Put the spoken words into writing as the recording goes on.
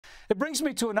It brings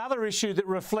me to another issue that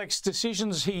reflects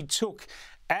decisions he took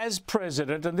as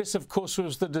president, and this, of course,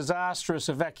 was the disastrous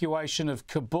evacuation of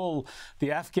Kabul,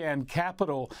 the Afghan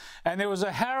capital. And there was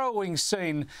a harrowing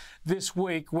scene this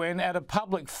week when, at a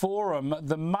public forum,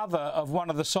 the mother of one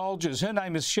of the soldiers, her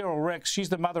name is Cheryl Rex, she's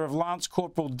the mother of Lance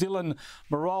Corporal Dylan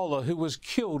Marola, who was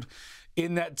killed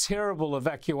in that terrible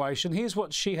evacuation. Here's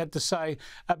what she had to say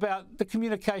about the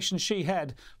communication she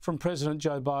had from President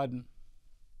Joe Biden.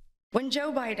 When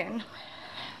Joe Biden,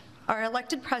 our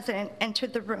elected president,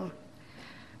 entered the room,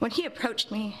 when he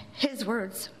approached me, his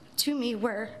words to me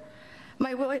were,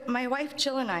 my wife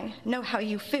Jill and I know how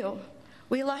you feel.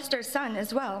 We lost our son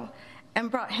as well and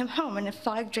brought him home in a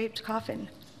flag-draped coffin.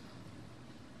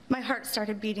 My heart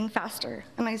started beating faster,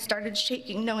 and I started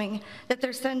shaking, knowing that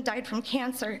their son died from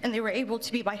cancer and they were able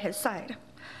to be by his side.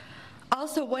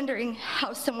 Also wondering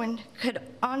how someone could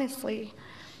honestly,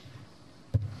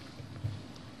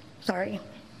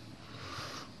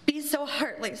 be so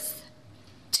heartless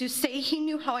to say he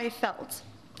knew how I felt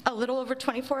a little over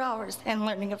 24 hours and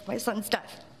learning of my son's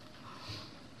death.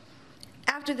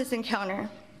 After this encounter,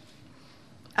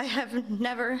 I have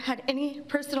never had any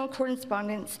personal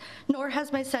correspondence, nor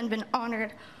has my son been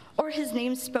honored or his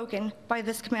name spoken by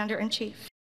this commander-in-chief.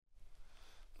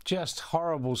 Just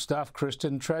horrible stuff,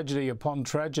 Kristen, tragedy upon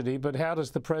tragedy, but how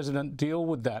does the president deal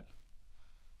with that?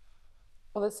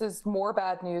 Well, this is more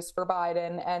bad news for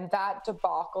Biden, and that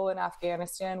debacle in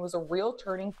Afghanistan was a real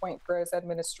turning point for his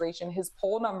administration. His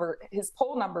poll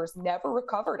numbers never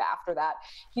recovered after that.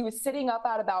 He was sitting up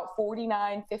at about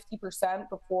 49–50%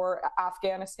 before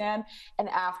Afghanistan, and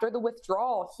after the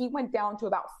withdrawal, he went down to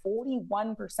about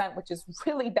 41%, which is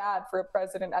really bad for a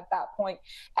president at that point.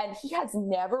 And he has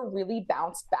never really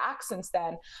bounced back since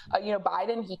then.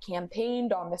 Biden, he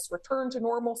campaigned on this return to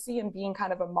normalcy and being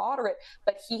kind of a moderate,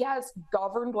 but he has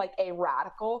governed like a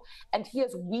radical, and he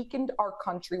has weakened our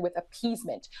country with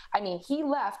appeasement. I mean, he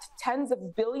left tens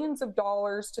of billions of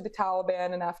dollars to the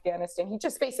Taliban in Afghanistan. He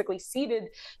just basically ceded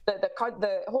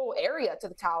the whole area to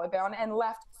the Taliban and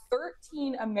left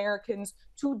 13 Americans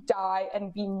to die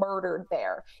and be murdered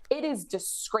there. It is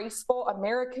disgraceful.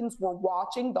 Americans were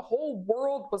watching. The whole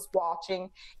world was watching,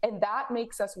 and that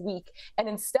makes us weak. And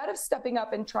instead of stepping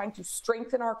up and trying to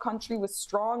strengthen our country with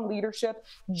strong leadership,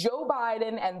 Joe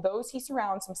Biden and those he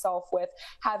surrounds himself with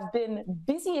have been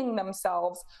busying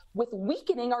themselves with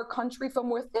weakening our country from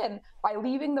within by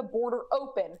leaving the border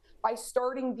open, by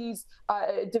starting these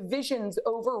divisions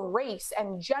over race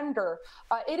and gender.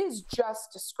 It is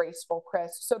just disgraceful,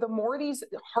 Chris. So the more these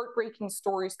heartbreaking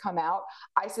stories come out,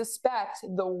 I suspect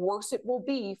the worse it will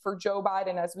be for Joe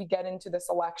Biden as we get into this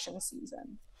election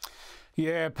season.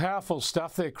 Yeah, powerful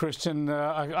stuff there, Kristen.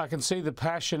 I can see the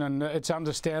passion, and it's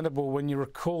understandable when you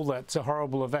recall that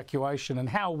horrible evacuation and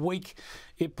how weak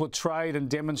it portrayed and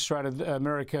demonstrated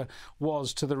America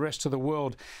was to the rest of the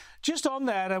world. Just on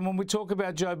that, and when we talk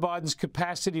about Joe Biden's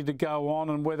capacity to go on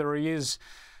and whether he is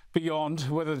beyond,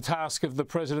 whether the task of the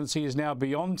presidency is now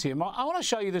beyond him, I want to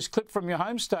show you this clip from your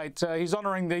home state. He's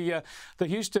honouring the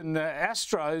Houston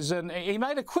Astros, and he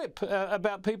made a quip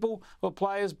about people or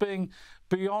players being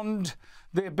beyond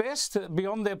their best,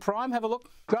 beyond their prime. Have a look.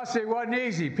 Dusty, it wasn't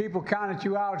easy. People counted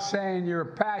you out saying you're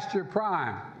past your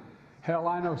prime. Hell,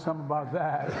 I know something about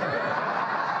that.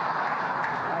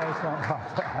 I know something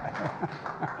about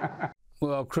that.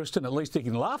 Well, Kristen, at least he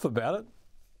can laugh about it.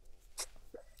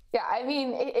 Yeah, I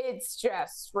mean, it's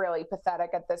just really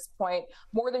pathetic at this point.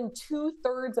 More than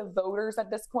 2/3 of voters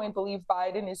at this point believe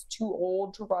Biden is too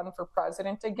old to run for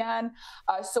president again.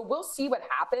 So we'll see what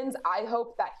happens. I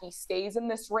hope that he stays in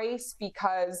this race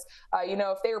because,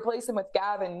 if they replace him with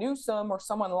Gavin Newsom or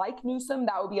someone like Newsom,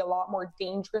 that would be a lot more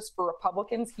dangerous for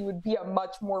Republicans. He would be a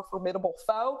much more formidable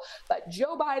foe. But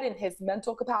Joe Biden, his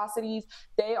mental capacities,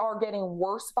 they are getting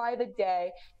worse by the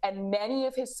day. And many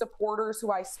of his supporters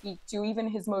who I speak to, even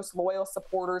his most loyal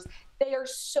supporters, they are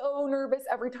so nervous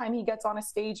every time he gets on a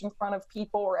stage in front of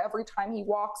people, or every time he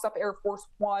walks up Air Force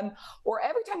One, or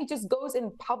every time he just goes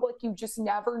in public. You just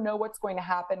never know what's going to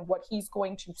happen, what he's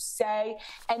going to say.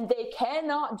 And they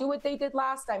cannot do what they did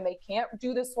last time. They can't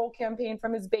do this whole campaign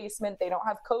from his basement. They don't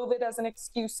have COVID as an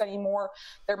excuse anymore.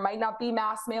 There might not be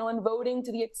mass mail-in voting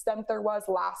to the extent there was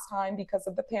last time because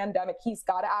of the pandemic. He's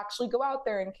got to actually go out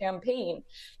there and campaign.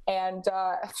 And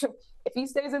if he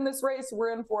stays in this race,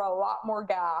 we're in for a lot more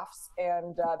gaffes,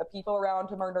 and the people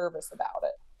around him are nervous about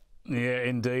it. Yeah,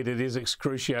 indeed. It is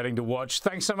excruciating to watch.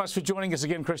 Thanks so much for joining us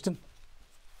again, Kristen.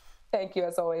 Thank you,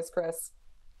 as always, Chris.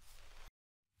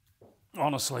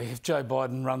 Honestly, if Joe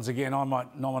Biden runs again, I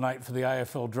might nominate for the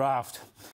AFL draft.